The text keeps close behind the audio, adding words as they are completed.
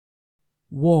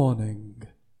Warning.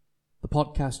 The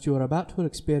podcast you are about to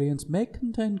experience may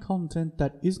contain content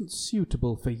that isn't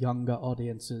suitable for younger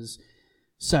audiences.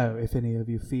 So, if any of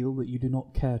you feel that you do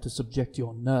not care to subject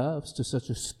your nerves to such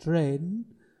a strain,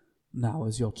 now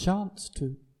is your chance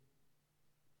to...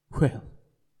 Well,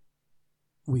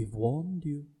 we've warned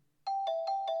you.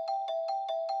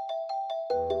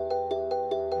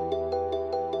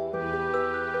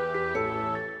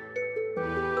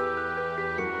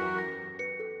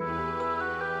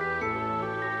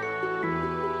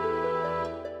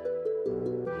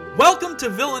 Welcome to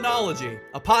Villainology,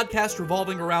 a podcast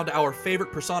revolving around our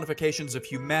favorite personifications of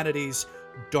humanity's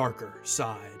darker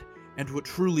side, and what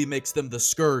truly makes them the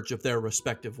scourge of their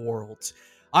respective worlds.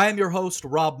 I am your host,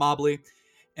 Rob Mobley,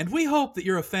 and we hope that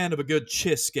you're a fan of a good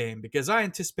chess game, because I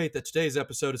anticipate that today's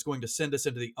episode is going to send us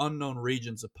into the unknown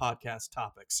regions of podcast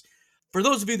topics. For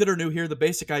those of you that are new here, the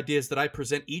basic idea is that I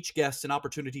present each guest an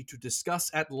opportunity to discuss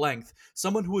at length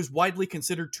someone who is widely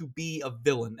considered to be a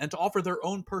villain, and to offer their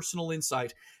own personal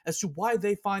insight as to why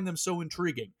they find them so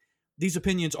intriguing. These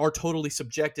opinions are totally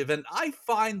subjective, and I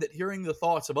find that hearing the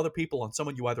thoughts of other people on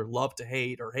someone you either love to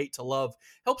hate or hate to love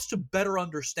helps to better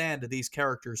understand these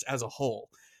characters as a whole.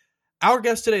 Our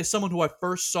guest today is someone who I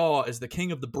first saw as the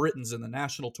King of the Britons in the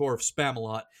national tour of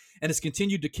Spamalot, and has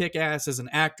continued to kick ass as an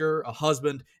actor, a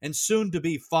husband, and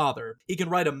soon-to-be father. He can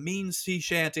write a mean sea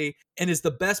shanty, and is the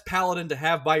best paladin to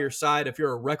have by your side if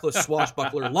you're a reckless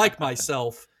swashbuckler like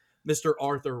myself, Mr.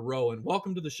 Arthur Rowan.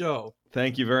 Welcome to the show.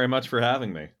 Thank you very much for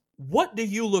having me. What do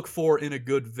you look for in a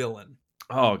good villain?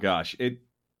 Oh gosh,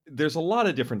 there's a lot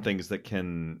of different things that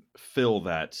can fill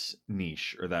that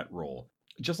niche or that role.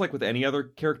 Just like with any other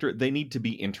character, they need to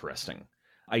be interesting.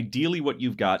 Ideally, what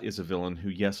you've got is a villain who,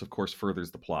 yes, of course,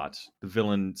 furthers the plot. The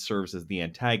villain serves as the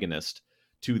antagonist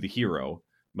to the hero,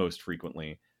 most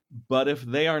frequently. But if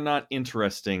they are not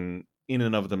interesting in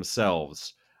and of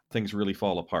themselves, things really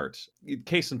fall apart.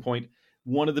 Case in point,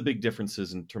 one of the big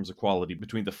differences in terms of quality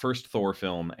between the first Thor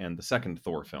film and the second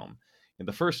Thor film. In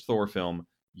the first Thor film,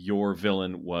 your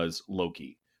villain was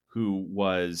Loki, who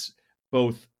was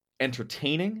both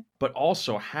entertaining, but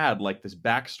also had like this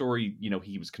backstory. You know,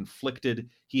 he was conflicted.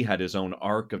 He had his own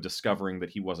arc of discovering that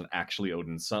he wasn't actually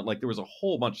Odin's son. Like, there was a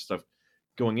whole bunch of stuff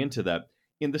going into that.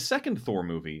 In the second Thor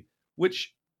movie,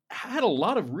 which had a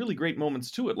lot of really great moments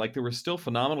to it, like there was still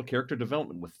phenomenal character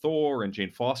development with Thor and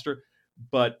Jane Foster,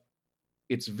 but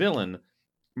its villain,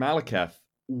 Malekith,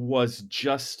 was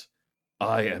just,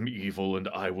 I am evil and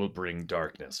I will bring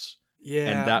darkness. Yeah,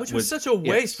 and that which was such a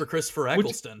waste for Christopher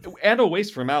Eccleston. And a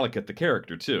waste for Malekith, the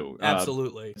character, too.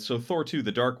 Absolutely. So Thor 2,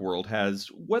 The Dark World, has,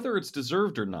 whether it's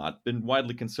deserved or not, been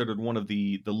widely considered one of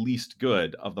the least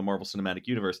good of the Marvel Cinematic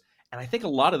Universe. And I think a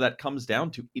lot of that comes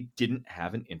down to it didn't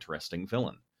have an interesting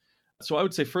villain. So I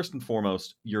would say, first and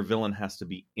foremost, your villain has to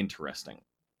be interesting.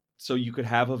 So you could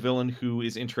have a villain who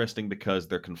is interesting because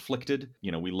they're conflicted.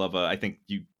 You know, we love I think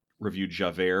you reviewed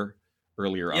Javert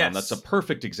earlier on. That's a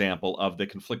perfect example of the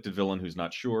conflicted villain who's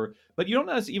not sure. But you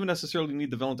don't even necessarily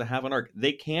need the villain to have an arc.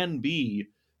 They can be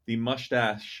the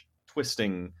mustache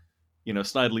twisting,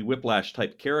 Snidely Whiplash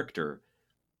type character.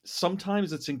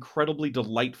 Sometimes it's incredibly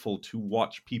delightful to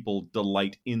watch people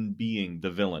delight in being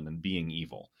the villain and being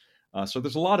evil. So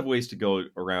there's a lot of ways to go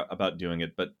around about doing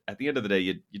it. But at the end of the day,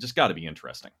 you just got to be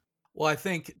interesting. Well, I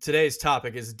think today's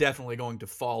topic is definitely going to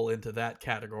fall into that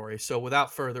category. So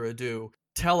without further ado,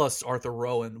 tell us, Arthur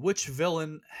Rowan, which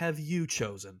villain have you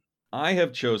chosen? I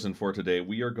have chosen for today,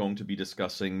 we are going to be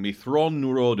discussing Mithron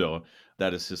Nurodo.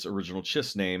 That is his original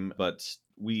Chiss name, but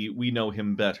we know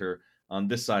him better on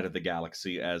this side of the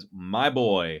galaxy as my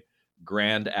boy,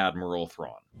 Grand Admiral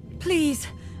Thrawn. Please,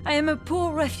 I am a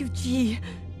poor refugee.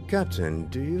 Captain,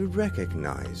 do you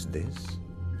recognize this?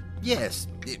 Yes,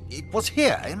 it was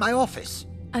here in my office.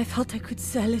 I thought I could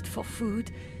sell it for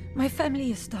food. My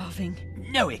family is starving.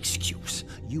 No excuse.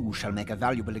 You shall make a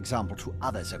valuable example to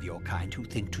others of your kind who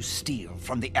think to steal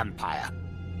from the Empire.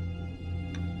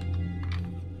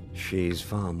 She's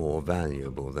far more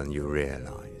valuable than you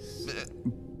realize.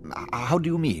 How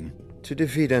do you mean? To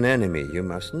defeat an enemy, you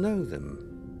must know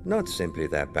them. Not simply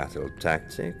their battle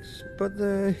tactics, but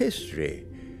their history,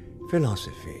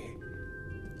 philosophy,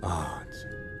 art.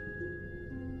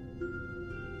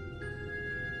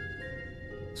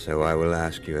 So I will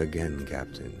ask you again,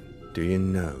 Captain. Do you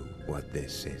know what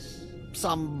this is?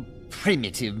 Some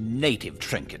primitive native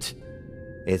trinket.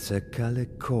 It's a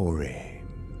Kalikori.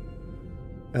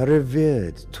 A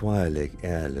revered Twi'lek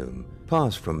heirloom,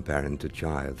 passed from parent to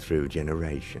child through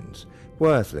generations.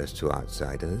 Worthless to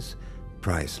outsiders,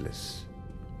 priceless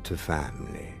to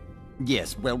family.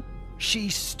 Yes, well, she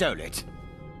stole it.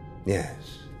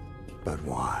 Yes, but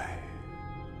why?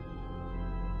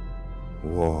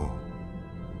 War.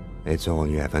 It's all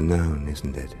you ever known,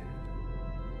 isn't it?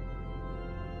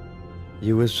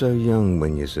 You were so young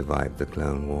when you survived the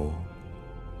Clone War.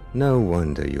 No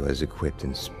wonder you're as equipped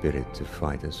in spirit to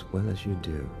fight as well as you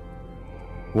do.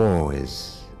 War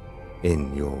is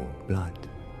in your blood.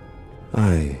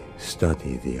 I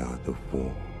study the art of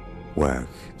war, work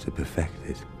to perfect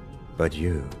it. But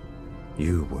you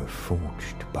were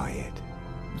forged by it.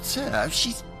 Sir,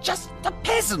 she's just a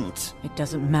peasant. It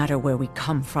doesn't matter where we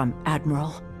come from,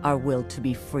 Admiral. Our will to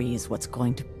be free is what's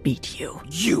going to beat you.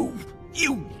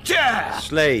 You dare!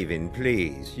 Slavin,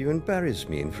 please, you embarrass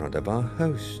me in front of our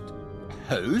host.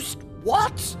 Host?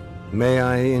 What? May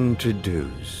I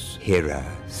introduce Hera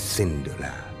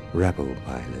Syndulla, rebel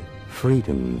pilot,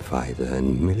 freedom fighter,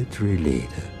 and military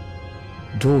leader,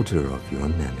 daughter of your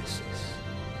nemesis,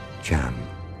 Cham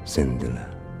Syndulla.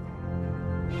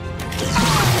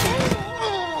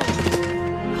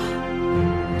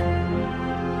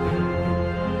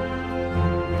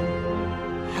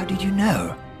 How did you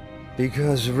know?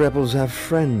 Because rebels have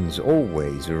friends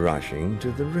always rushing to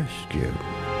the rescue.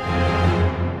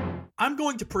 I'm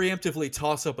going to preemptively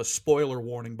toss up a spoiler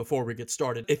warning before we get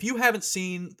started. If you haven't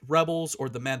seen Rebels or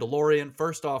The Mandalorian,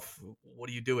 first off, what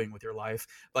are you doing with your life?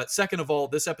 But second of all,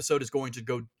 this episode is going to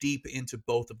go deep into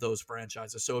both of those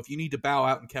franchises. So if you need to bow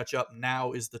out and catch up,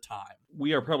 now is the time.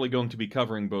 We are probably going to be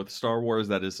covering both Star Wars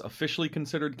that is officially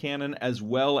considered canon, as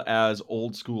well as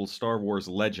old school Star Wars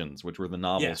Legends, which were the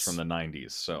novels from the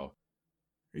 90s. So,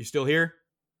 are you still here?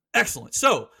 Excellent.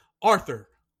 So, Arthur,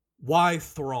 why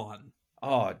Thrawn?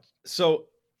 Oh, so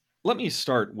let me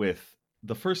start with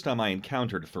the first time I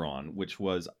encountered Thrawn, which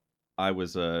was I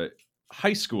was a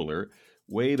high schooler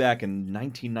way back in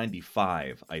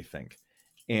 1995, I think.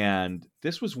 And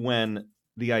this was when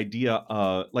the idea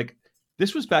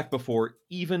this was back before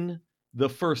even the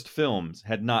first films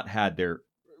had not had their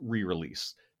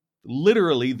re-release.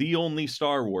 Literally, the only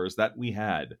Star Wars that we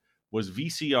had was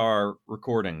VCR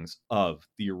recordings of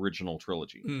the original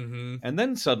trilogy. Mm-hmm. And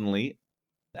then suddenly,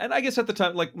 and I guess at the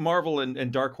time, like Marvel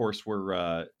and Dark Horse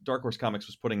Dark Horse Comics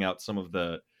was putting out some of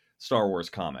the Star Wars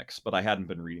comics, but I hadn't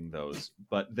been reading those.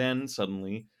 But then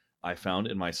suddenly I found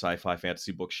in my sci-fi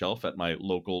fantasy bookshelf at my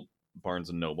local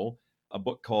Barnes & Noble a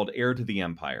book called Heir to the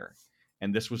Empire.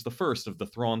 And this was the first of the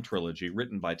Thrawn trilogy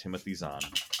written by Timothy Zahn.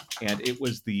 And it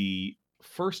was the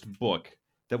first book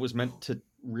that was meant to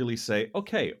really say,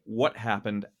 okay, what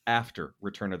happened after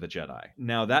Return of the Jedi?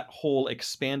 Now, that whole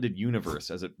expanded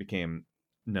universe, as it became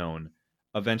known,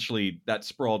 eventually that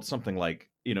sprawled something like,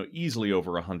 easily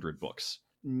over 100 books,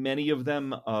 many of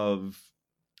them of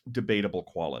debatable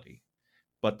quality.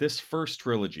 But this first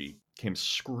trilogy came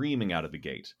screaming out of the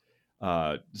gate.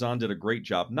 Zahn did a great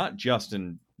job, not just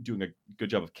in doing a good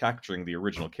job of capturing the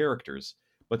original characters,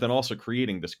 but then also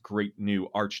creating this great new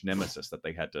arch nemesis that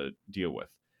they had to deal with.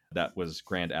 That was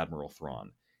Grand Admiral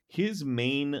Thrawn. His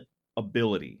main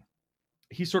ability,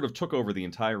 he sort of took over the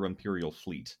entire Imperial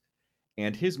fleet.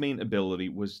 And his main ability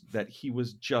was that he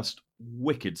was just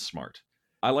wicked smart.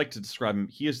 I like to describe him,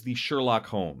 he is the Sherlock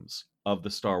Holmes of the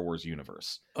Star Wars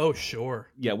universe. Oh,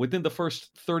 sure. Yeah, within the first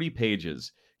 30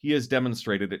 pages, he has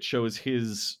demonstrated it shows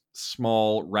his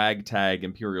small ragtag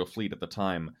Imperial fleet at the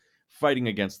time fighting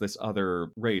against this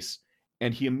other race.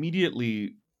 And he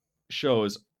immediately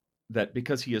shows that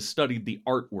because he has studied the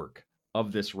artwork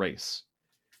of this race,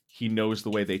 he knows the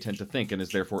way they tend to think and is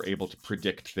therefore able to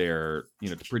predict to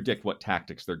predict what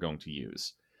tactics they're going to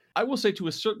use. I will say to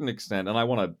a certain extent, and I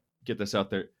want to get this out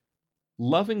there,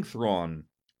 loving Thrawn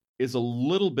is a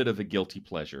little bit of a guilty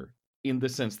pleasure in the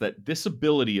sense that this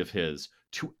ability of his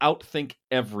to outthink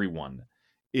everyone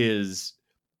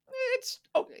it's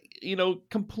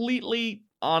completely,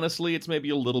 honestly, it's maybe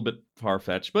a little bit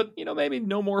far-fetched, but, maybe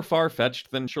no more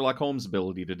far-fetched than Sherlock Holmes'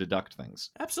 ability to deduct things.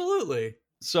 Absolutely.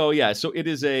 So yeah, so it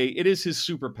is his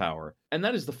superpower, and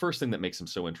that is the first thing that makes him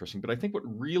so interesting. But I think what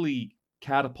really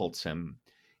catapults him,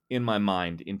 in my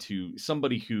mind, into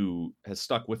somebody who has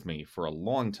stuck with me for a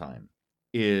long time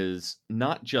is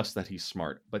not just that he's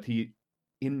smart, but he,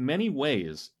 in many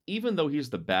ways, even though he's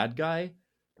the bad guy,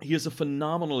 he is a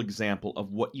phenomenal example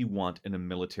of what you want in a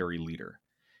military leader.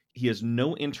 He has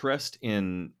no interest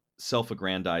in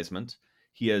self-aggrandizement.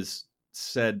 He has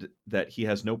said that he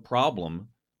has no problem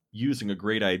using a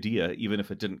great idea, even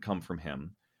if it didn't come from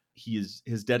him. His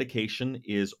dedication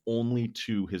is only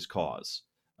to his cause,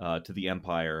 to the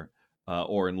Empire,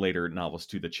 or in later novels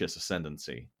to the Chiss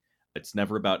Ascendancy. It's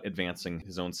never about advancing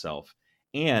his own self.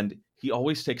 And he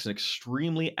always takes an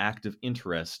extremely active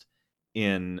interest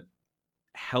in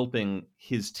helping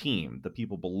his team, the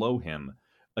people below him,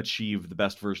 achieve the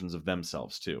best versions of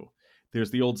themselves too.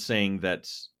 There's the old saying that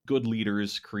good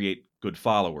leaders create good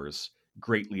followers.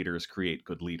 Great leaders create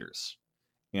good leaders.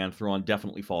 And Thrawn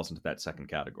definitely falls into that second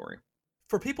category.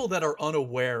 For people that are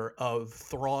unaware of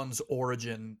Thrawn's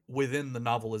origin within the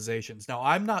novelizations, now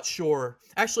I'm not sure.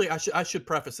 Actually, I should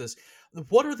preface this.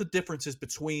 What are the differences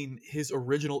between his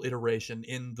original iteration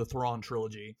in the Thrawn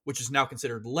trilogy, which is now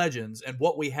considered Legends, and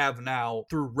what we have now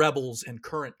through Rebels and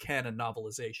current canon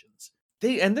novelizations?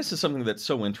 And this is something that's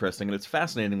so interesting, and it's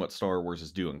fascinating what Star Wars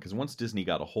is doing, because once Disney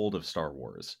got a hold of Star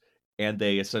Wars, and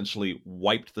they essentially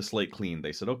wiped the slate clean,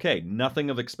 they said, okay, nothing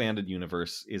of Expanded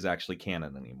Universe is actually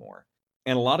canon anymore.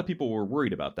 And a lot of people were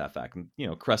worried about that fact. And,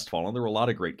 crestfallen, there were a lot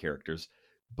of great characters.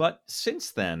 But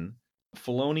since then,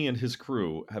 Filoni and his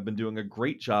crew have been doing a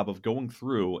great job of going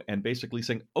through and basically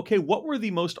saying, okay, what were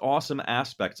the most awesome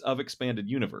aspects of Expanded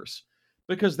Universe?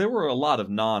 Because there were a lot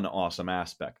of non-awesome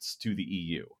aspects to the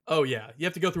EU. Oh, yeah. You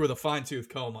have to go through with a fine-tooth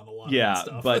comb on a lot of that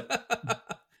stuff.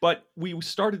 But we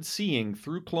started seeing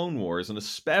through Clone Wars, and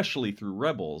especially through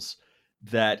Rebels,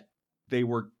 that they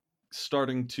were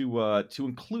starting to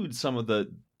include some of the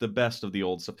best of the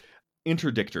old stuff.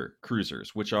 Interdictor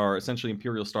cruisers, which are essentially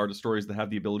Imperial Star Destroyers that have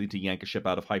the ability to yank a ship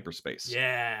out of hyperspace.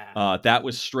 Yeah. That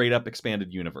was straight up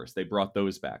Expanded Universe. They brought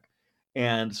those back.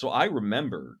 And so I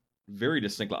remember very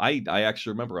distinctly, I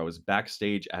actually remember I was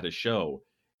backstage at a show,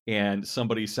 and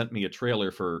somebody sent me a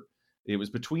trailer for, it was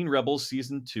between Rebels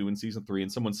Season 2 and Season 3,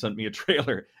 and someone sent me a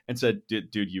trailer and said,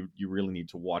 dude, you really need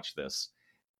to watch this.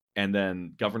 And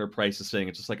then Governor Price is saying,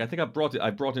 it's just like, I think I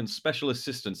brought in special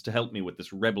assistants to help me with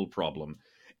this rebel problem.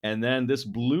 And then this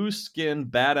blue-skinned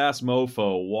badass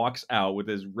mofo walks out with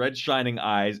his red shining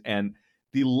eyes, and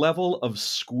the level of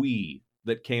squee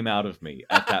that came out of me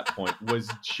at that point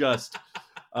was just...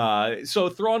 So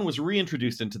Thrawn was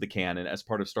reintroduced into the canon as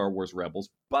part of Star Wars Rebels,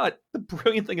 but the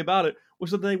brilliant thing about it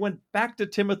was that they went back to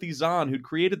Timothy Zahn, who'd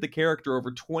created the character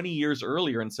over 20 years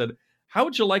earlier, and said, how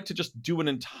would you like to just do an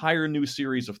entire new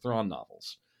series of Thrawn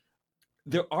novels?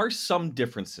 There are some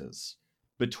differences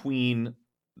between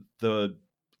the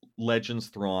Legends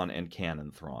Thrawn and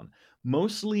canon Thrawn,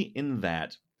 mostly in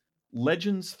that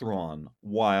Legends Thrawn,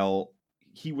 while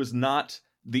he was not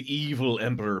the evil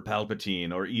Emperor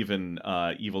Palpatine or even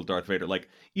evil Darth Vader, like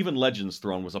even Legends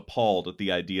Thrawn was appalled at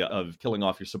the idea of killing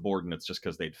off your subordinates just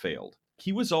because they'd failed.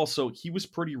 He was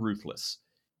pretty ruthless.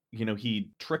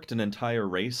 He tricked an entire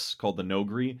race called the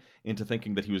Nogri into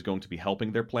thinking that he was going to be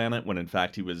helping their planet when in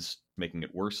fact he was making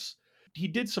it worse. He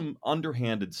did some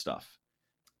underhanded stuff.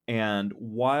 And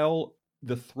while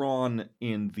the Thrawn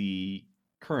in the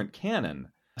current canon,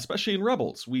 especially in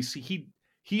Rebels, we see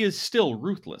he is still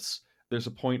ruthless. There's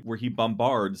a point where he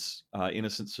bombards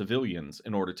innocent civilians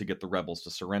in order to get the rebels to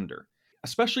surrender.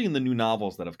 Especially in the new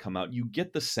novels that have come out, you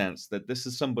get the sense that this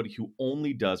is somebody who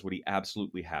only does what he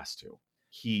absolutely has to.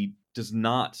 He does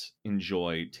not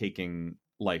enjoy taking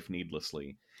life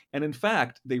needlessly. And in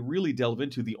fact, they really delve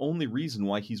into the only reason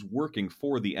why he's working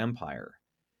for the Empire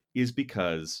is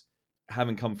because,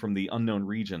 having come from the unknown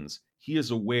regions, he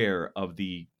is aware of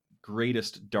the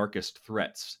greatest, darkest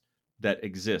threats that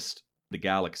exist in the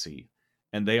galaxy,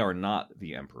 and they are not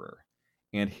the Emperor.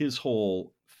 And his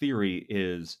whole theory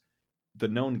is the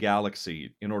known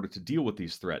galaxy, in order to deal with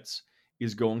these threats,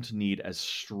 is going to need as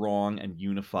strong and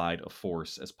unified a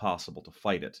force as possible to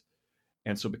fight it.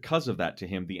 And so because of that, to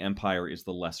him, the Empire is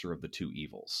the lesser of the two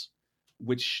evils,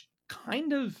 which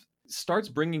kind of starts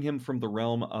bringing him from the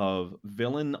realm of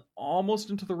villain almost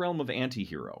into the realm of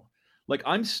anti-hero. Like,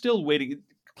 I'm still waiting.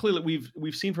 Clearly,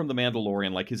 we've seen from The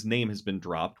Mandalorian, like, his name has been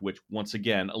dropped, which once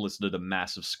again elicited a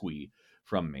massive squee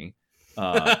from me.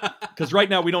 Because right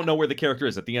now we don't know where the character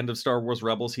is. At the end of Star Wars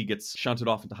Rebels, he gets shunted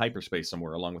off into hyperspace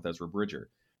somewhere along with Ezra Bridger.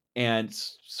 And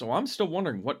so I'm still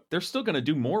wondering what they're still going to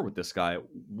do more with this guy.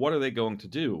 What are they going to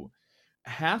do?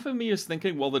 Half of me is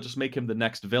thinking, well, they'll just make him the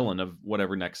next villain of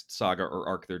whatever next saga or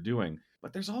arc they're doing.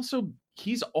 But there's also,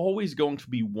 he's always going to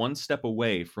be one step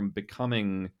away from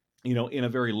becoming, in a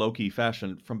very low-key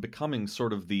fashion, from becoming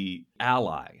sort of the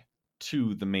ally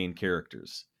to the main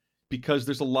characters. Because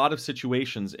there's a lot of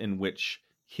situations in which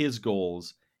his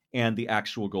goals and the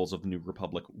actual goals of the New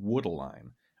Republic would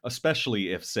align.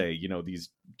 Especially if, say, these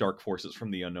dark forces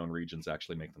from the unknown regions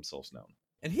actually make themselves known.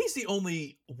 And he's the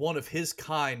only one of his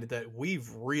kind that we've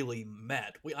really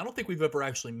met. I don't think we've ever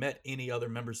actually met any other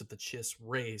members of the Chiss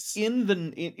race.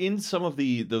 In some of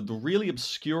the really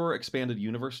obscure Expanded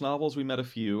Universe novels, we met a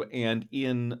few, and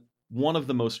in one of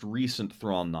the most recent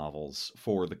Thrawn novels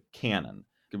for the canon,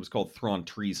 it was called Thrawn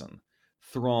Treason.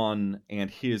 Thrawn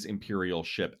and his Imperial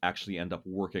ship actually end up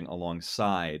working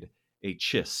alongside a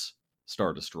Chiss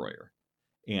Star Destroyer.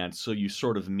 And so you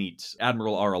sort of meet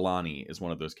Admiral Aralani is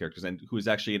one of those characters, and who is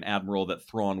actually an admiral that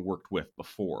Thrawn worked with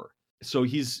before. So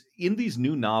he's in these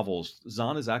new novels,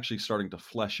 Zahn is actually starting to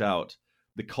flesh out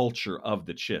the culture of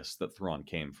the Chiss that Thrawn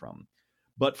came from.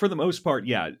 But for the most part,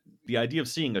 yeah, the idea of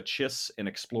seeing a Chiss in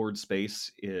explored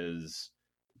space is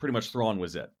pretty much Thrawn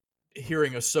was it.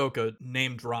 Hearing Ahsoka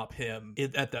name drop him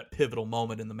at that pivotal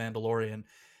moment in The Mandalorian,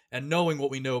 and knowing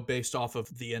what we know based off of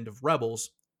the end of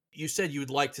Rebels, you said you would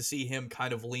like to see him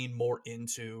kind of lean more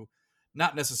into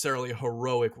not necessarily a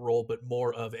heroic role, but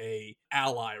more of a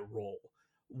ally role.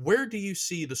 Where do you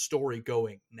see the story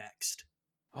going next?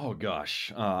 Oh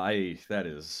gosh, that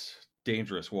is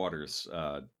dangerous waters.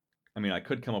 I mean, I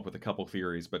could come up with a couple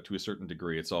theories, but to a certain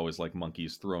degree, it's always like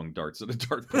monkeys throwing darts at a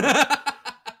dartboard.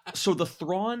 So the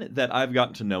Thrawn that I've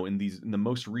gotten to know in the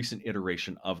most recent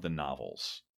iteration of the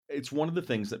novels, it's one of the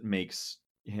things that makes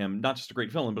him not just a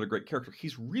great villain, but a great character.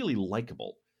 He's really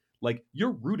likable. Like,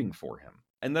 you're rooting for him,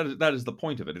 and that is the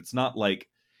point of it. It's not like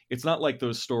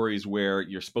those stories where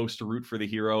you're supposed to root for the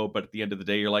hero, but at the end of the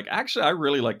day, you're like, actually, I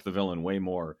really liked the villain way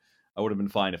more. I would have been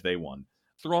fine if they won.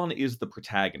 Thrawn is the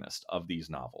protagonist of these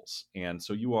novels, and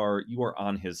so you are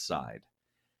on his side.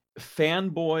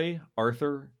 Fanboy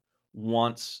Arthur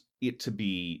wants it to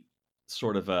be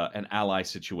sort of an ally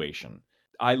situation.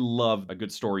 I love a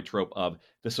good story trope of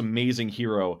this amazing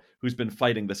hero who's been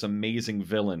fighting this amazing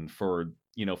villain for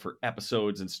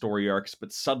episodes and story arcs,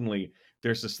 but suddenly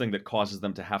there's this thing that causes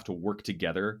them to have to work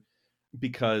together.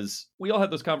 Because we all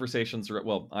had those conversations,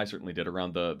 well, I certainly did,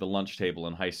 around the lunch table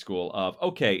in high school of,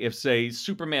 okay, if, say,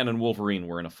 Superman and Wolverine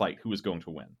were in a fight, who is going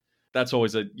to win? That's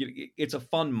always it's a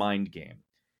fun mind game.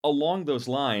 Along those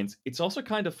lines, it's also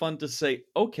kind of fun to say,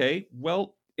 okay,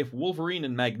 well, if Wolverine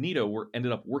and Magneto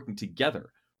ended up working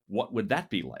together, what would that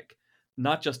be like?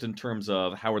 Not just in terms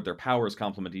of how would their powers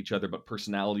complement each other, but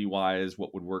personality-wise,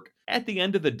 what would work? At the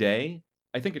end of the day,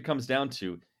 I think it comes down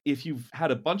to, if you've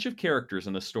had a bunch of characters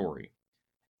in a story,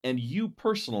 and you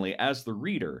personally, as the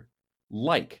reader,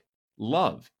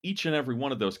 love each and every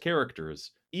one of those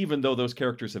characters, even though those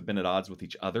characters have been at odds with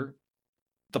each other,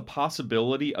 the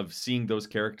possibility of seeing those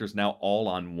characters now all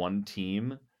on one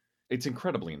team, it's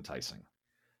incredibly enticing.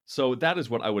 So that is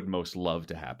what I would most love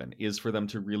to happen, is for them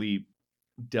to really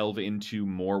delve into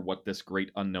more what this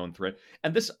great unknown threat,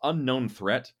 and this unknown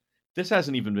threat, this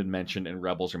hasn't even been mentioned in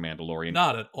Rebels or Mandalorian.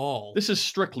 Not at all. This is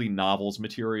strictly novels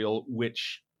material,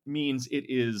 which means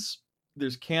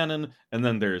there's canon and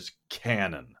then there's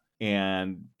canon.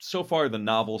 And so far the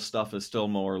novel stuff is still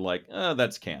more like,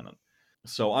 that's canon.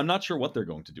 So I'm not sure what they're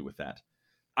going to do with that.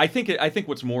 I think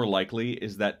what's more likely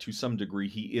is that to some degree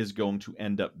he is going to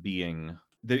end up being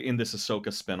in this Ahsoka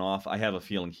spinoff. I have a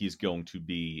feeling he's going to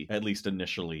be, at least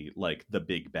initially, like the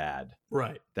big bad,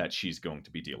 right, that she's going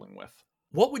to be dealing with.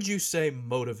 What would you say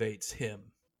motivates him?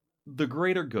 The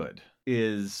greater good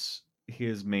is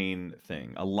his main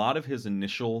thing. A lot of his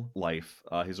initial life,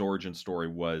 his origin story,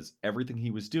 was everything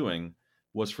he was doing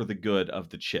was for the good of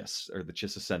the Chiss, or the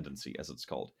Chiss Ascendancy, as it's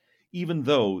called, even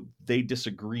though they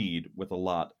disagreed with a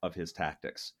lot of his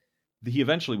tactics. He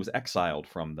eventually was exiled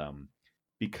from them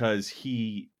because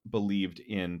he believed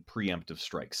in preemptive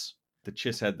strikes. The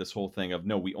Chiss had this whole thing of,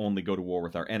 no, we only go to war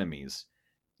with our enemies.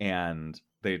 And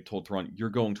they told Thrawn, you're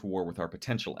going to war with our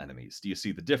potential enemies. Do you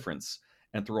see the difference?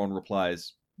 And Thrawn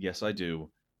replies, yes, I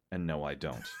do. And no, I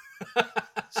don't.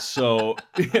 So,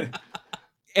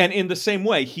 and in the same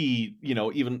way, he,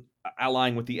 even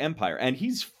allying with the Empire, and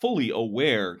he's fully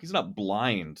aware, he's not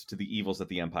blind to the evils that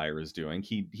the Empire is doing.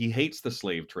 He hates the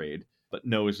slave trade, but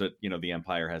knows that, the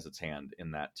Empire has its hand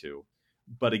in that too.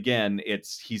 But again,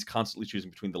 he's constantly choosing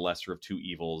between the lesser of two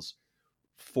evils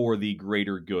for the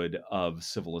greater good of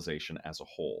civilization as a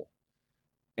whole.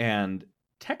 And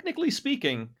technically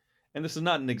speaking, and this is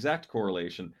not an exact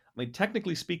correlation, I mean,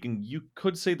 technically speaking, you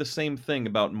could say the same thing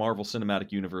about Marvel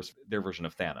Cinematic Universe, their version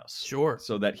of Thanos. Sure.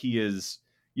 So that he is,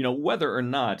 whether or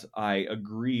not I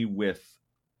agree with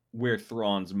where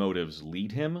Thrawn's motives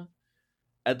lead him,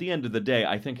 at the end of the day,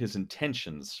 I think his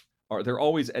intentions they're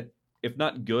always, if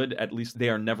not good, at least they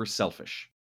are never selfish.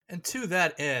 And to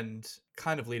that end,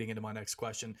 kind of leading into my next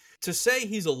question, to say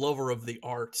he's a lover of the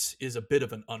arts is a bit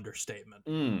of an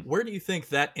understatement. Where do you think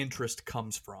that interest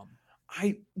comes from?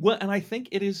 I think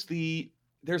it is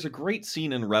there's a great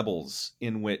scene in Rebels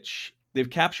in which they've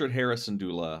captured Hera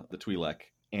Syndulla, the Twi'lek,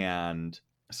 and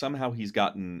somehow he's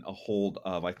gotten a hold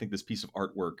of, I think, this piece of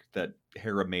artwork that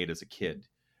Hera made as a kid.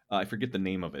 I forget the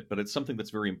name of it, but it's something that's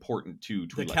very important to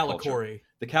Twi'lek culture.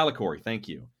 The Kalikori, thank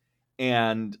you.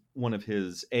 And one of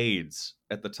his aides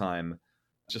at the time,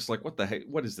 just like, what the heck?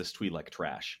 What is this Twi'lek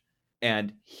trash?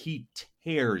 And he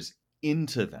tears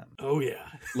into them. Oh, yeah.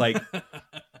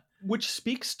 Which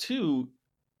speaks to,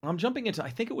 I'm jumping into, I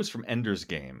think it was from Ender's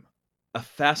Game, a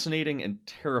fascinating and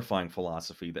terrifying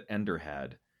philosophy that Ender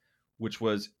had, which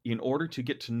was, in order to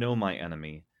get to know my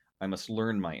enemy, I must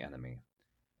learn my enemy.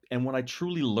 And when I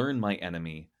truly learn my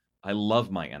enemy, I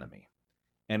love my enemy.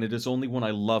 And it is only when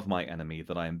I love my enemy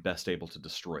that I am best able to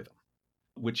destroy them.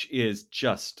 Which is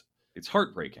just, it's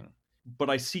heartbreaking. But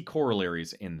I see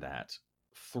corollaries in that.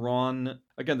 Thrawn,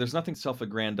 again, there's nothing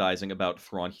self-aggrandizing about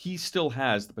Thrawn. He still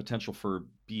has the potential for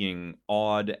being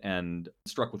awed and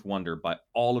struck with wonder by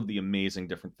all of the amazing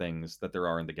different things that there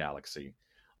are in the galaxy.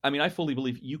 I mean, I fully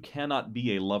believe you cannot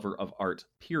be a lover of art,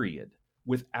 period,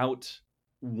 without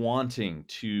wanting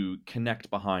to connect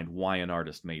behind why an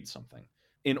artist made something.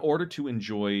 In order to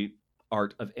enjoy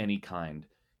art of any kind,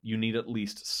 you need at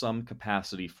least some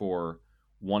capacity for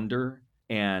wonder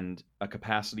and a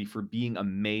capacity for being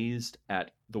amazed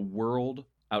at the world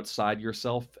outside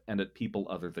yourself and at people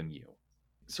other than you.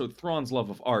 So Thrawn's love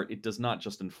of art, it does not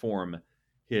just inform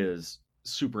his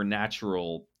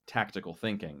supernatural tactical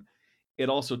thinking. It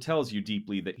also tells you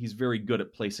deeply that he's very good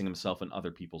at placing himself in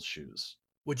other people's shoes.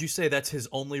 Would you say that's his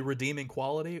only redeeming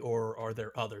quality, or are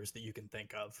there others that you can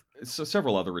think of? So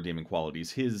several other redeeming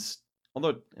qualities. Although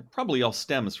it probably all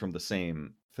stems from the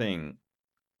same thing.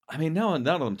 I mean, now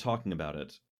that I'm talking about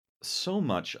it, so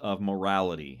much of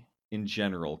morality in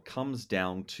general comes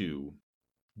down to,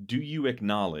 do you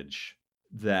acknowledge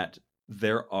that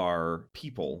there are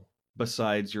people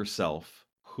besides yourself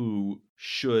who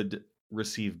should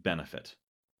receive benefit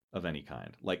of any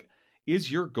kind? Like,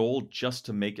 is your goal just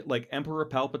to make it, like Emperor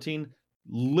Palpatine,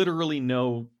 literally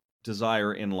no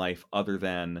desire in life other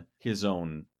than his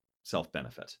own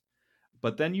self-benefit?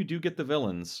 But then you do get the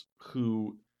villains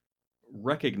who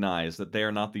recognize that they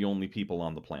are not the only people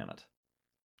on the planet.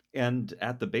 And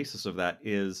at the basis of that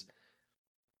is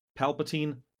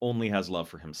Palpatine only has love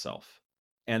for himself.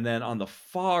 And then on the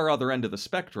far other end of the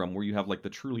spectrum, where you have like the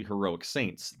truly heroic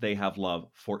saints, they have love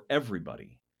for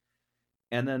everybody.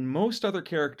 And then most other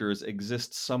characters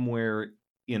exist somewhere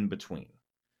in between.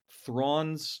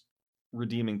 Thrawn's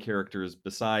redeeming characters,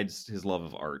 besides his love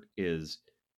of art, is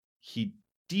he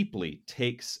deeply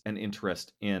takes an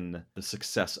interest in the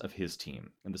success of his team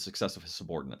and the success of his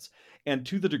subordinates. And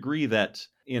to the degree that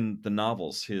in the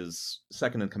novels, his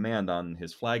second in command on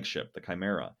his flagship, the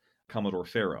Chimera, Commodore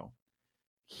Pharaoh,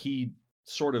 he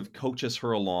sort of coaches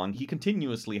her along. He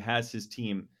continuously has his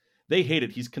team. They hate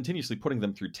it. He's continuously putting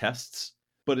them through tests,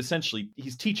 but essentially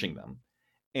he's teaching them.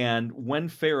 And when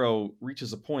Pharaoh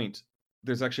reaches a point,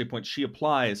 there's actually a point she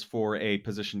applies for a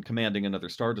position commanding another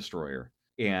Star Destroyer.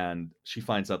 And she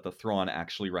finds out that Thrawn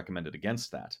actually recommended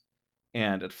against that.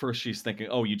 And at first she's thinking,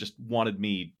 oh, you just wanted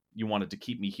to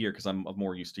keep me here because I'm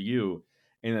more used to you.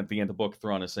 And at the end of the book,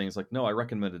 Thrawn is saying, it's like, no, I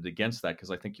recommended against that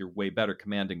because I think you're way better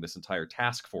commanding this entire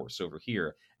task force over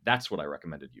here. That's what I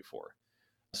recommended you for.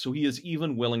 So he is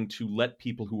even willing to let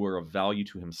people who are of value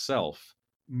to himself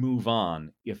move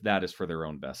on if that is for their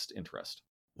own best interest.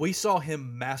 We saw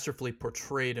him masterfully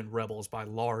portrayed in Rebels by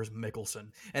Lars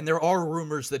Mikkelsen, and there are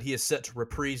rumors that he is set to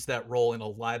reprise that role in a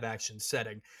live-action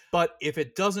setting. But if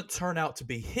it doesn't turn out to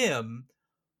be him,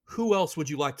 who else would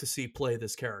you like to see play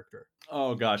this character?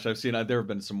 Oh gosh, there have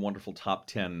been some wonderful top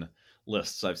 10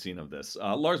 lists I've seen of this.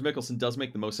 Lars Mikkelsen does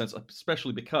make the most sense,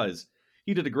 especially because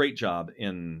he did a great job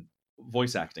in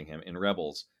voice acting him in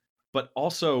Rebels, but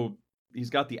also he's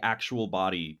got the actual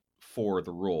body for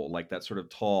the role, like that sort of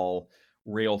tall,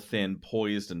 rail thin,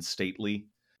 poised and stately.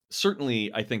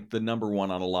 Certainly, I think the number one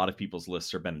on a lot of people's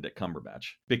lists are Benedict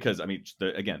Cumberbatch, because I mean,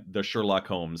 the Sherlock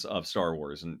Holmes of Star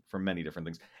Wars, and for many different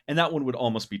things. And that one would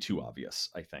almost be too obvious,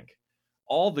 I think.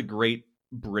 All the great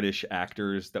British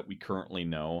actors that we currently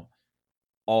know,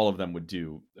 all of them would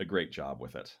do a great job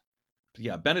with it. But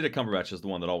yeah, Benedict Cumberbatch is the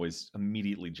one that always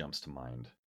immediately jumps to mind.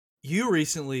 You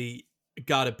recently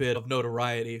got a bit of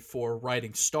notoriety for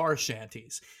writing star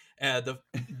shanties. The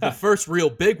first real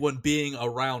big one being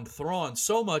around Thrawn,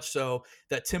 so much so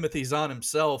that Timothy Zahn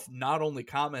himself not only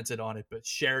commented on it, but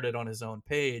shared it on his own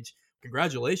page.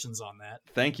 Congratulations on that.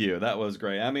 Thank you. That was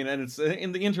great. I mean, and it's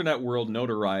in the internet world,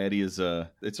 notoriety it's a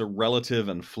relative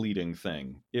and fleeting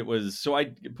thing. So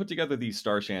I put together these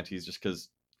star shanties just because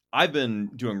I've been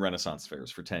doing Renaissance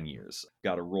fairs for 10 years.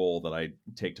 Got a role that I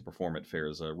take to perform at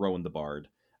fairs, Rowan the Bard,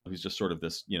 who's just sort of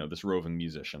this roving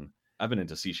musician. I've been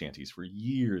into sea shanties for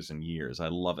years and years. I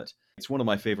love it. It's one of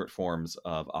my favorite forms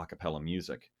of a cappella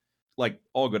music. Like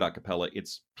all good a cappella,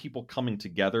 it's people coming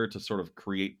together to sort of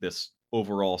create this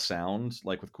overall sound,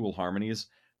 like with cool harmonies.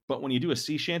 But when you do a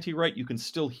sea shanty right, you can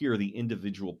still hear the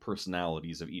individual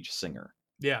personalities of each singer.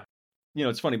 Yeah.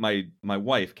 It's funny, my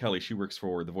wife, Kelly, she works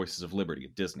for the Voices of Liberty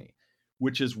at Disney.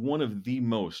 which is one of the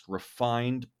most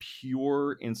refined,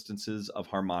 pure instances of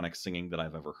harmonic singing that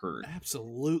I've ever heard.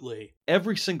 Absolutely.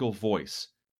 Every single voice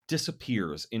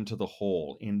disappears into the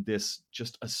whole in this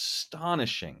just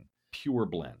astonishing, pure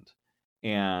blend.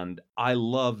 And I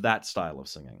love that style of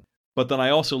singing. But then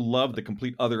I also love the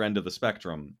complete other end of the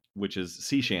spectrum, which is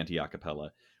sea shanty a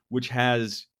cappella, which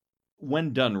has,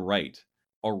 when done right,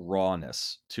 a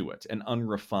rawness to it, an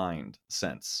unrefined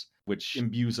sense, which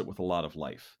imbues it with a lot of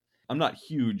life. I'm not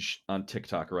huge on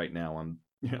TikTok right now. I'm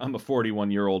a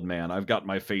 41-year-old man. I've got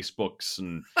my Facebooks,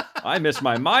 and I miss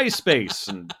my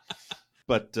MySpace.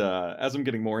 But as I'm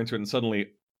getting more into it, and suddenly,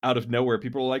 out of nowhere,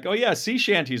 people are like, oh yeah, sea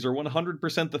shanties are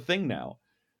 100% the thing now.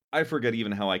 I forget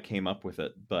even how I came up with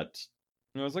it, but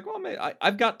I was like, well,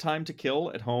 I've got time to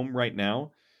kill at home right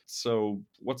now. So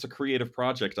what's a creative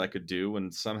project I could do?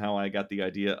 And somehow I got the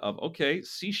idea of, okay,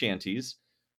 sea shanties,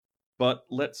 but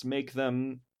let's make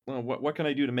them, well, what can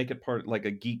I do to make it part like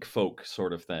a geek folk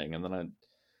sort of thing? And then I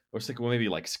was thinking, well, maybe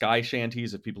like sky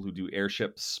shanties of people who do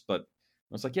airships. But I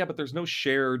was like, yeah, but there's no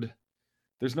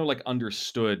like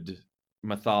understood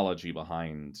mythology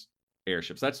behind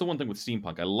airships. That's the one thing with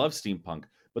steampunk. I love steampunk,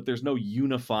 but there's no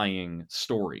unifying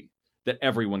story that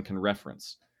everyone can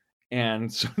reference.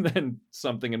 And so then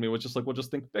something in me was just like, well,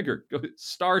 just think bigger. Go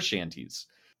star shanties.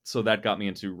 So that got me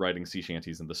into writing sea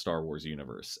shanties in the Star Wars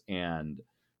universe. And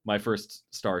my first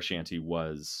star shanty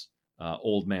was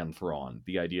Old Man Thrawn.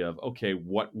 The idea of, okay,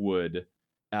 what would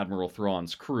Admiral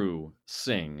Thrawn's crew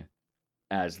sing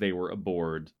as they were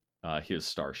aboard his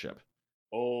starship?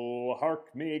 Oh,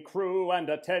 hark me, crew, and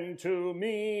attend to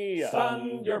me.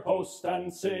 Stand your post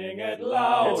and sing it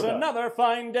loud. It's another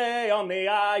fine day on the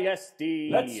ISD.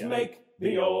 Let's make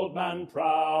the old man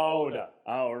proud.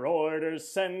 Our orders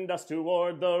send us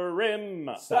toward the rim.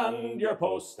 Stand your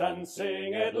post and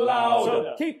sing it loud.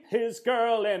 So keep his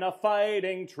girl in a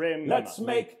fighting trim. Let's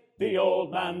make the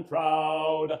old man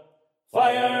proud.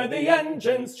 Fire the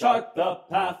engines, chart the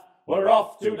path. We're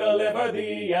off to deliver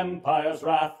the Empire's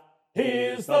wrath.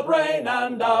 He's the brain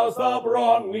and ours the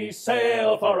brawn. We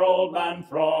sail for Old Man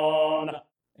Thrawn.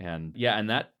 And yeah, and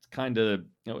that kind of,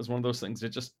 it was one of those things that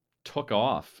just took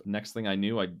off. Next thing I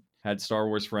knew, I had Star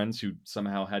Wars friends who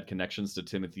somehow had connections to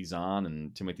Timothy Zahn,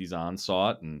 and Timothy Zahn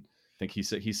saw it, and I think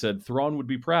he said Thrawn would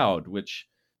be proud, which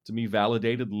to me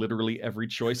validated literally every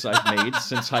choice I've made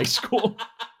since high school.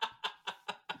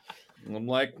 I'm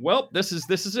like, well, this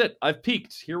is it. I've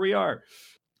peaked. Here we are.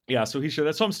 Yeah, so he showed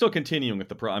that. So I'm still continuing with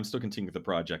the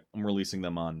project. I'm releasing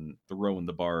them on the Rowan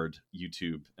the Bard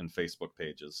YouTube and Facebook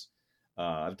pages.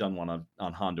 I've done one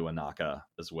on Hondo Anaka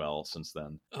as well since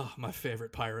then. Oh, my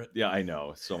favorite pirate. Yeah, I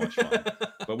know. It's so much fun.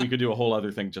 But we could do a whole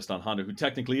other thing just on Hondo, who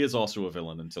technically is also a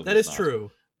villain until that he's is not.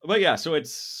 true. But yeah, so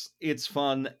it's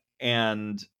fun.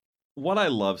 And what I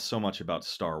love so much about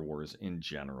Star Wars in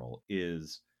general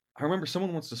is, I remember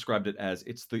someone once described it as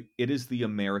it is the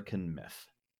American myth.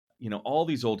 You know, all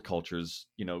these old cultures,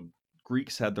 you know,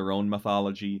 Greeks had their own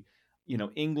mythology, you know,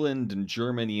 England and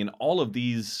Germany and all of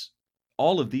these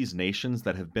nations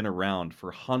that have been around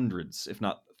for hundreds, if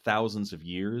not thousands of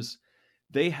years,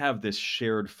 they have this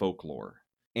shared folklore.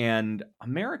 And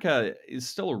America is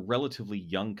still a relatively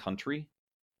young country.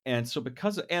 And so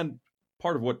and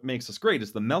part of what makes us great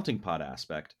is the melting pot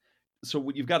aspect. So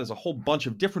what you've got is a whole bunch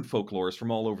of different folklores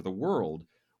from all over the world,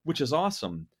 which is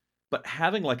awesome. But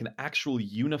having like an actual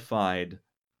unified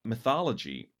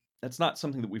mythology, that's not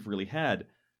something that we've really had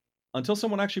until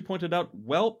someone actually pointed out,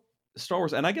 well, Star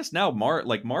Wars, and I guess now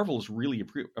Marvel's really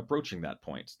approaching that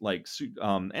point, like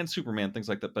and Superman, things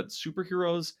like that. But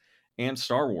superheroes and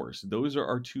Star Wars, those are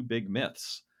our two big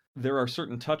myths. There are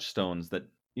certain touchstones that,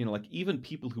 you know, like even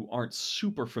people who aren't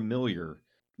super familiar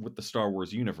with the Star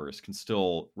Wars universe can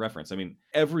still reference. I mean,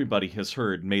 everybody has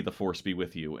heard "May the Force be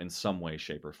with you" in some way,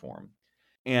 shape, or form.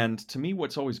 And to me,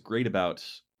 what's always great about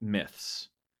myths,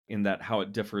 in that how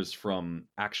it differs from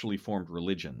actually formed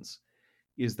religions,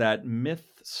 is that myth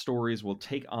stories will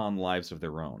take on lives of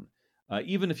their own.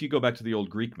 Even if you go back to the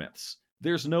old Greek myths,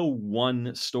 there's no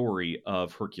one story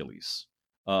of Hercules,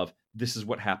 of this is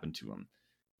what happened to him.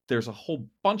 There's a whole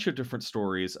bunch of different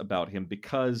stories about him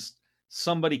because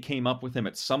somebody came up with him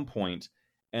at some point,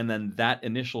 and then that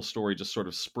initial story just sort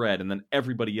of spread, and then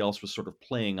everybody else was sort of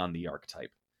playing on the archetype.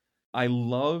 I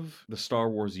love the Star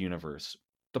Wars universe.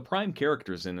 The prime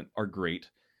characters in it are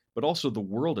great, but also the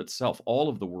world itself, all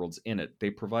of the worlds in it, they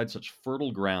provide such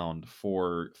fertile ground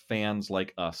for fans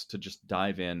like us to just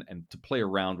dive in and to play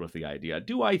around with the idea.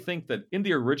 Do I think that in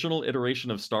the original iteration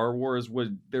of Star Wars,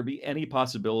 would there be any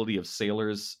possibility of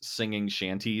sailors singing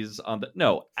shanties on the...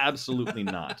 No, absolutely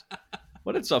not.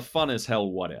 But it's a fun as hell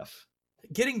what if.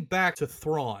 Getting back to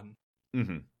Thrawn,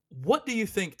 mm-hmm. What do you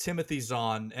think Timothy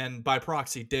Zahn and, by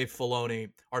proxy, Dave Filoni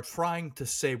are trying to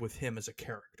say with him as a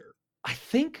character? I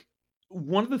think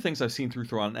one of the things I've seen through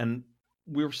Thrawn, and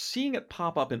we're seeing it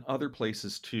pop up in other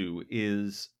places too,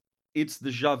 is it's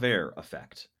the Javert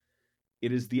effect.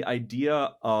 It is the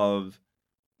idea of,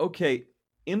 okay,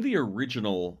 in the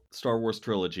original Star Wars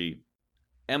trilogy,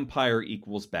 Empire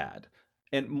equals bad.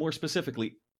 And more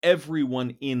specifically,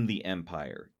 everyone in the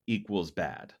Empire equals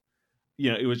bad.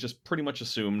 It was just pretty much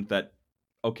assumed that,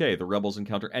 okay, the rebels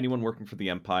encounter anyone working for the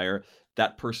Empire,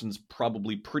 that person's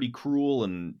probably pretty cruel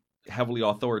and heavily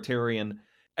authoritarian,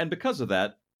 and because of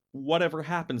that, whatever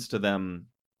happens to them,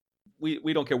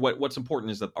 we don't care. What's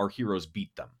important is that our heroes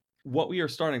beat them. What we are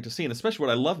starting to see, and especially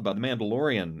what I love about The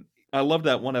Mandalorian, I love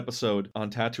that one episode on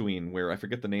Tatooine where I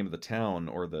forget the name of the town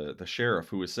or the sheriff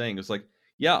who was saying, it was like,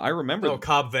 yeah, I remember. Oh,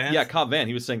 Cobb Vanth? Yeah, Cobb Vanth.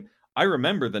 He was saying, I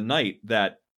remember the night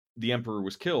that the Emperor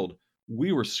was killed.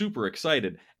 We were super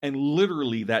excited. And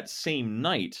literally that same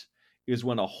night is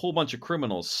when a whole bunch of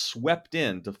criminals swept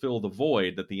in to fill the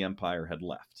void that the Empire had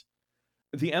left.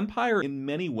 The Empire, in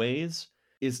many ways,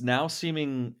 is now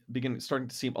starting to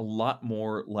seem a lot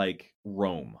more like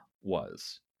Rome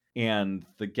was. And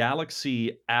the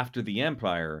galaxy after the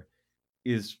Empire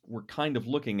we're kind of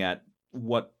looking at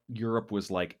what Europe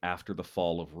was like after the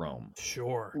fall of Rome.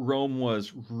 Sure. Rome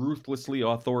was ruthlessly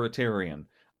authoritarian.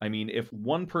 I mean, if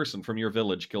one person from your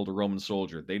village killed a Roman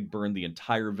soldier, they'd burn the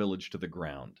entire village to the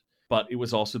ground. But it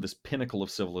was also this pinnacle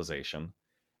of civilization.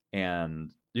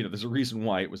 And, there's a reason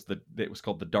why it was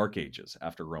called the Dark Ages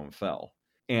after Rome fell.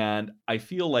 And I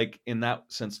feel like in that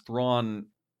sense, Thrawn,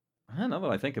 I don't know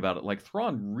that I think about it, like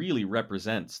Thrawn really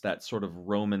represents that sort of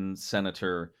Roman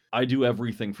senator, I do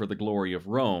everything for the glory of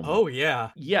Rome. Oh, yeah.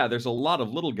 Yeah, there's a lot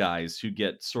of little guys who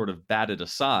get sort of batted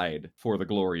aside for the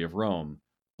glory of Rome,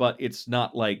 but it's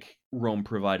not like Rome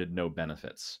provided no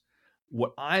benefits.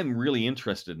 What I'm really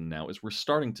interested in now is we're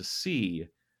starting to see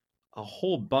a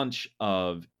whole bunch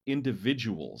of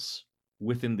individuals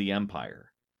within the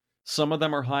Empire. Some of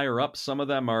them are higher up, some of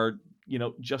them are,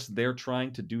 just there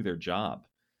trying to do their job.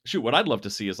 Shoot, what I'd love to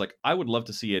see is I would love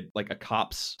to see a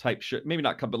cops type show, maybe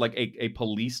not cop, but like a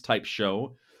police type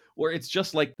show where it's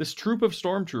just like this troop of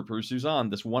stormtroopers who's on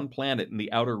this one planet in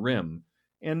the Outer Rim,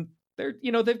 and they're,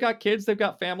 they've got kids, they've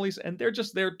got families, and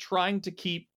they're trying to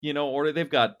keep, or they've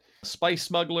got spice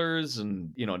smugglers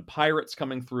and, and pirates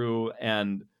coming through,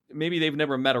 and maybe they've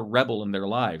never met a rebel in their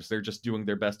lives. They're just doing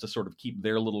their best to sort of keep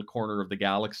their little corner of the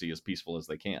galaxy as peaceful as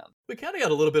they can. We kind of got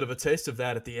a little bit of a taste of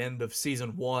that at the end of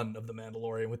season 1 of The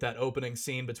Mandalorian with that opening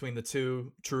scene between the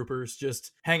two troopers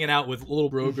just hanging out with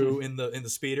little Grogu in the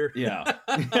speeder. Yeah.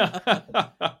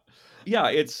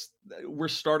 Yeah, we're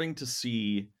starting to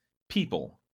see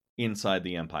people inside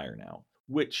the Empire now,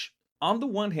 which on the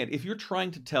one hand, if you're trying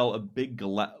to tell a big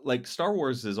like Star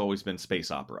Wars has always been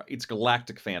space opera. It's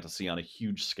galactic fantasy on a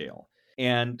huge scale.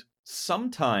 And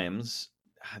sometimes,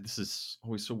 this is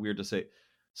always so weird to say,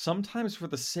 sometimes for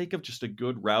the sake of just a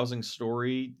good rousing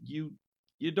story, you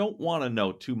don't want to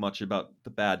know too much about the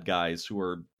bad guys who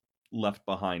are left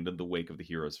behind in the wake of the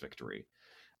hero's victory.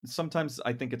 Sometimes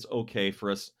I think it's okay for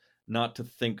us not to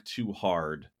think too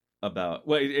hard about,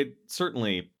 well, it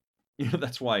certainly,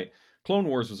 that's why Clone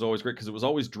Wars was always great, because it was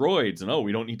always droids, and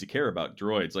we don't need to care about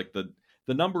droids. Like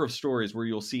the number of stories where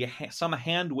you'll see some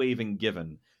hand waving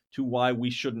given to why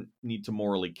we shouldn't need to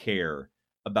morally care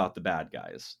about the bad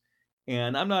guys.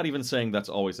 And I'm not even saying that's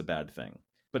always a bad thing,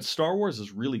 but Star Wars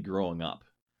is really growing up.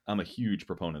 I'm a huge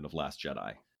proponent of Last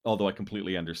Jedi, although I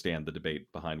completely understand the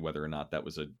debate behind whether or not that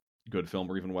was a good film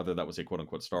or even whether that was a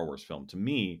quote-unquote Star Wars film. To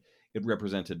me, it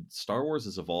represented Star Wars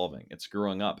is evolving. It's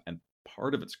growing up, and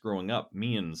part of its growing up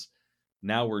means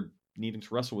now we're needing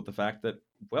to wrestle with the fact that,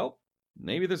 well,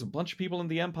 maybe there's a bunch of people in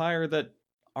the Empire that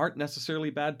aren't necessarily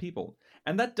bad people.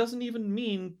 And that doesn't even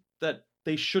mean that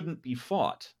they shouldn't be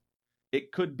fought.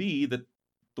 It could be that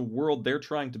the world they're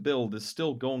trying to build is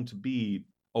still going to be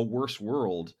a worse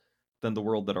world than the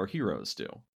world that our heroes do.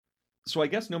 So I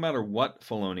guess no matter what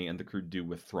Filoni and the crew do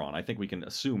with Thrawn, I think we can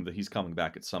assume that he's coming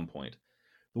back at some point.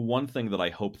 The one thing that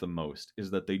I hope the most is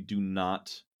that they do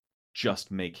not just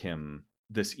make him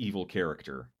this evil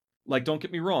character. Like, don't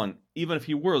get me wrong, even if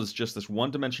he was just this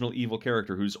one-dimensional evil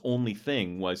character whose only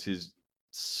thing was his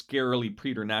scarily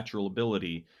preternatural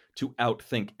ability to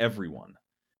outthink everyone,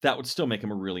 that would still make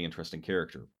him a really interesting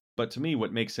character. But to me,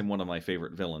 what makes him one of my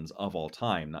favorite villains of all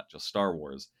time, not just Star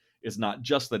Wars, is not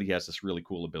just that he has this really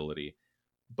cool ability,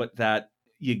 but that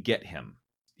you get him.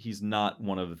 He's not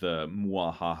one of the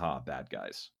mwahaha bad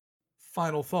guys.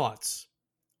 Final thoughts.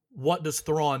 What does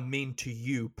Thrawn mean to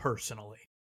you personally?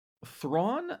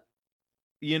 Thrawn,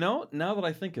 now that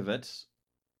I think of it,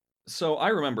 So I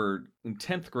remember in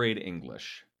 10th grade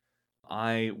English,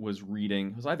 I was reading,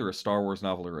 it was either a Star Wars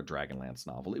novel or a Dragonlance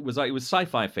novel. It was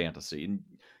sci-fi fantasy. And,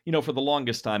 for the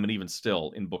longest time, and even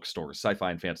still in bookstores,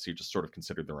 sci-fi and fantasy are just sort of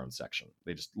considered their own section.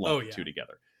 They just lump the two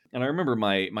together. And I remember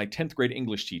my 10th grade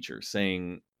English teacher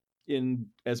saying in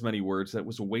as many words that it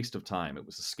was a waste of time. It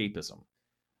was escapism.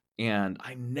 And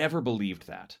I never believed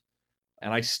that.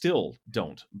 And I still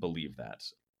don't believe that.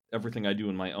 Everything I do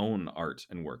in my own art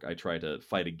and work, I try to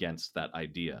fight against that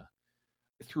idea.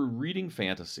 Through reading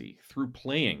fantasy, through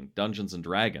playing Dungeons and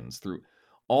Dragons, through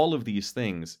all of these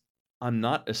things, I'm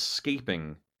not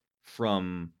escaping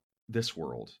from this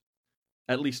world,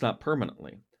 at least not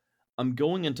permanently. I'm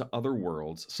going into other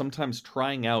worlds, sometimes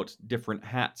trying out different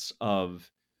hats of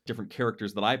different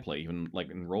characters that I play, even like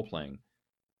in role playing,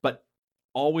 but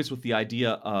always with the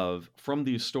idea of, from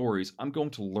these stories, I'm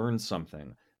going to learn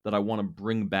something that I want to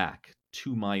bring back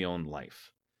to my own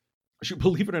life.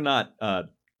 Believe it or not,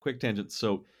 quick tangent.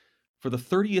 So for the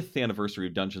 30th anniversary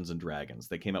of Dungeons and Dragons,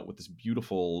 they came out with this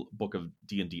beautiful book of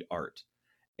D&D art.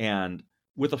 And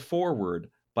with a foreword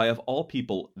by, of all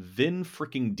people, Vin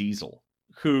freaking Diesel,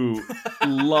 who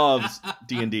loves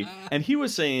D&D. And he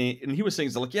was saying,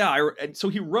 he's like, yeah, and so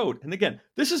he wrote, and again,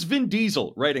 this is Vin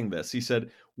Diesel writing this. He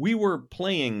said, we were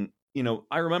playing,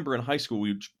 I remember in high school,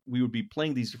 we would be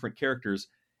playing these different characters.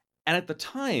 And at the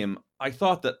time, I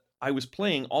thought that I was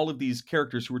playing all of these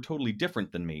characters who were totally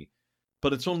different than me.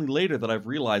 But it's only later that I've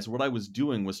realized what I was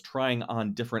doing was trying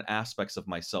on different aspects of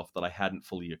myself that I hadn't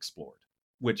fully explored,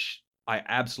 which I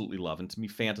absolutely love. And to me,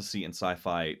 fantasy and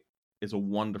sci-fi is a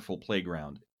wonderful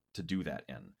playground to do that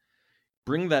in.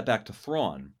 Bring that back to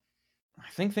Thrawn. I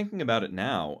think thinking about it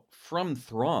now, from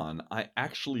Thrawn, I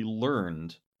actually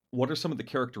learned what are some of the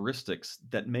characteristics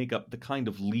that make up the kind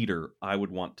of leader I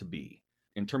would want to be.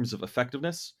 In terms of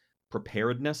effectiveness,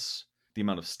 preparedness, the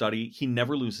amount of study, he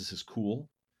never loses his cool.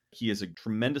 He is a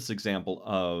tremendous example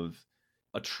of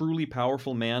a truly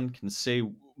powerful man can say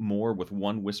more with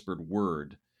one whispered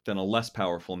word than a less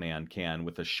powerful man can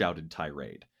with a shouted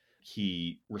tirade.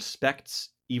 He respects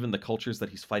even the cultures that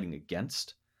he's fighting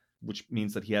against, which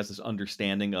means that he has this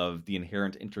understanding of the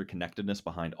inherent interconnectedness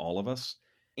behind all of us.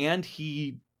 And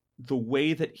the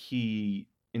way that he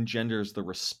engenders the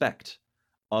respect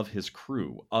of his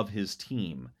crew, of his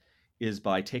team, is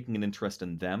by taking an interest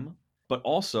in them, but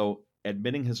also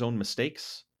admitting his own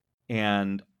mistakes.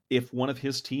 And if one of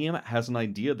his team has an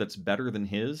idea that's better than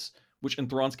his, which in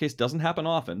Thrawn's case doesn't happen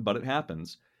often, but it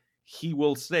happens, he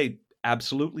will say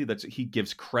absolutely that he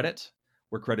gives credit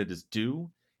where credit is due.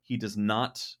 He does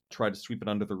not try to sweep it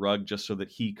under the rug just so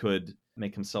that he could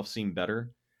make himself seem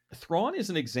better. Thrawn is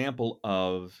an example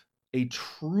of a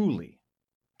truly,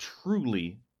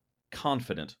 truly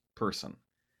confident person.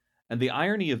 And the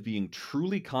irony of being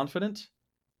truly confident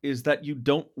is that you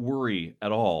don't worry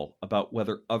at all about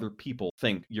whether other people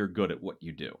think you're good at what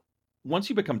you do. Once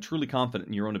you become truly confident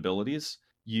in your own abilities,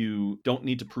 you don't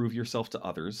need to prove yourself to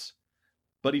others.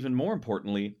 But even more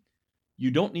importantly,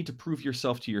 you don't need to prove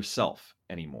yourself to yourself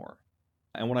anymore.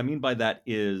 And what I mean by that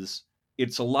is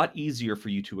it's a lot easier for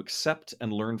you to accept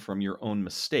and learn from your own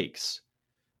mistakes,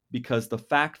 because the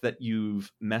fact that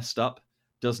you've messed up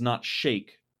does not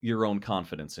shake your own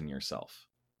confidence in yourself,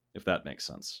 if that makes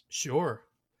sense. Sure.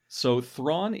 So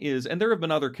Thrawn is, and there have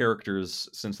been other characters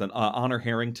since then. Honor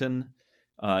Harrington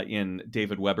in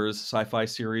David Weber's sci-fi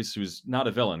series, who's not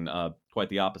a villain, quite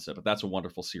the opposite, but that's a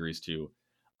wonderful series too.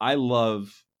 I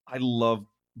love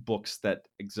books that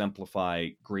exemplify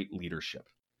great leadership.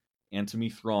 And to me,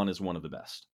 Thrawn is one of the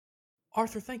best.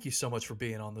 Arthur, thank you so much for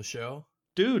being on the show.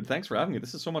 Dude, thanks for having me.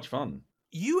 This is so much fun.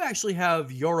 You actually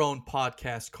have your own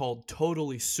podcast called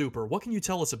Totally Super. What can you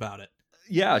tell us about it?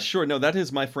 Yeah, sure. No, that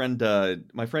is my friend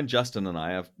Justin and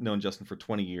I. I've known Justin for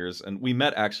 20 years, and we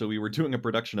met, actually. We were doing a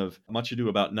production of Much Ado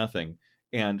About Nothing,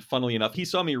 and funnily enough, he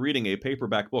saw me reading a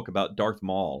paperback book about Darth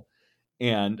Maul,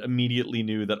 and immediately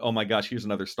knew that, oh my gosh, here's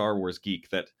another Star Wars geek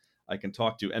that I can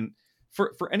talk to. And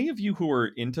for any of you who are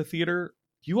into theater,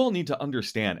 you all need to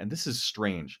understand, and this is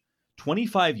strange,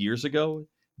 25 years ago,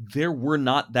 there were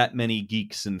not that many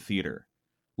geeks in theater.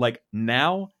 Like,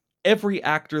 now, every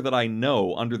actor that I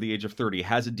know under the age of 30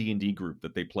 has a D&D group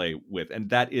that they play with. And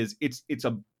that is, it's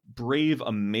a brave,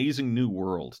 amazing new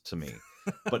world to me.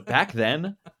 But back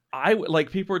then,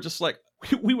 people were just like,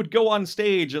 we would go on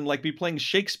stage and like be playing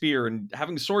Shakespeare and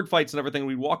having sword fights and everything.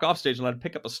 We'd walk off stage and I'd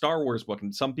pick up a Star Wars book.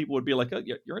 And some people would be like, oh,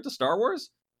 you're into Star Wars?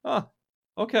 Huh,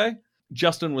 okay.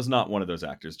 Justin was not one of those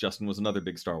actors. Justin was another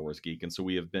big Star Wars geek. And so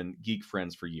we have been geek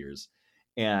friends for years.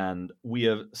 And we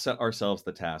have set ourselves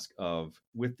the task of,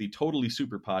 with the Totally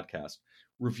Super podcast,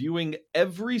 reviewing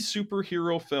every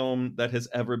superhero film that has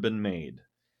ever been made.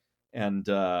 And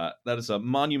that is a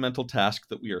monumental task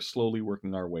that we are slowly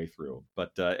working our way through.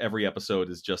 But every episode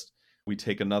is just, we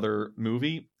take another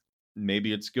movie.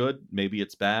 Maybe it's good, maybe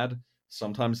it's bad.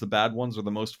 Sometimes the bad ones are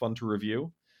the most fun to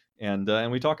review, and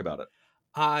we talk about it.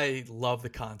 I love the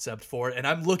concept for it, and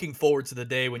I'm looking forward to the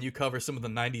day when you cover some of the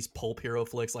 90s pulp hero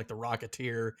flicks like The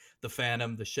Rocketeer, The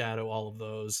Phantom, The Shadow, all of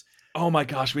those. Oh my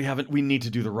gosh, we need to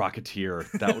do The Rocketeer.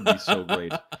 That would be so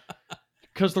great.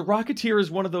 Because The Rocketeer is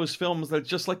one of those films that's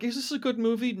just like, is this a good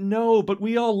movie? No, but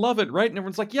we all love it, right? And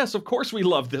everyone's like, yes, of course we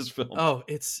love this film. Oh,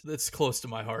 it's close to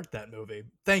my heart, that movie.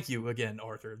 Thank you again,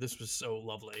 Arthur. This was so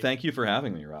lovely. Thank you for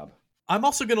having me, Rob. I'm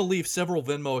also going to leave several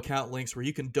Venmo account links where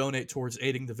you can donate towards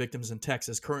aiding the victims in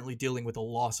Texas currently dealing with the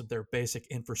loss of their basic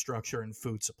infrastructure and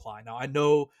food supply. Now, I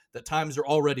know that times are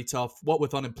already tough, what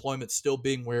with unemployment still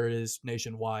being where it is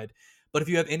nationwide. But if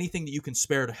you have anything that you can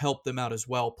spare to help them out as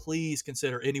well, please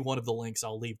consider any one of the links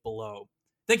I'll leave below.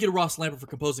 Thank you to Ross Lambert for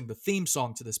composing the theme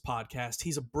song to this podcast.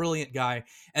 He's a brilliant guy,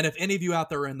 and if any of you out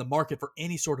there are in the market for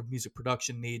any sort of music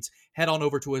production needs, head on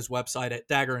over to his website at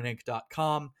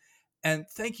daggerandink.com. And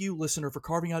thank you, listener, for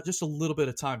carving out just a little bit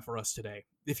of time for us today.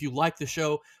 If you like the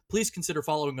show, please consider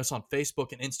following us on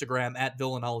Facebook and Instagram at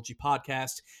Villainology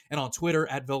Podcast and on Twitter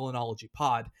at Villainology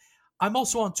Pod. I'm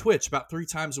also on Twitch about 3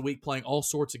 times a week playing all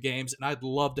sorts of games, and I'd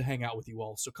love to hang out with you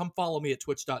all. So come follow me at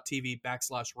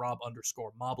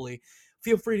twitch.tv/Rob_Mobley.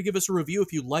 Feel free to give us a review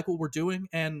if you like what we're doing,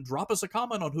 and drop us a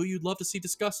comment on who you'd love to see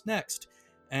discussed next.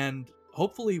 And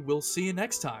hopefully we'll see you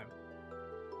next time.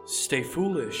 Stay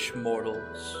foolish,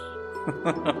 mortals.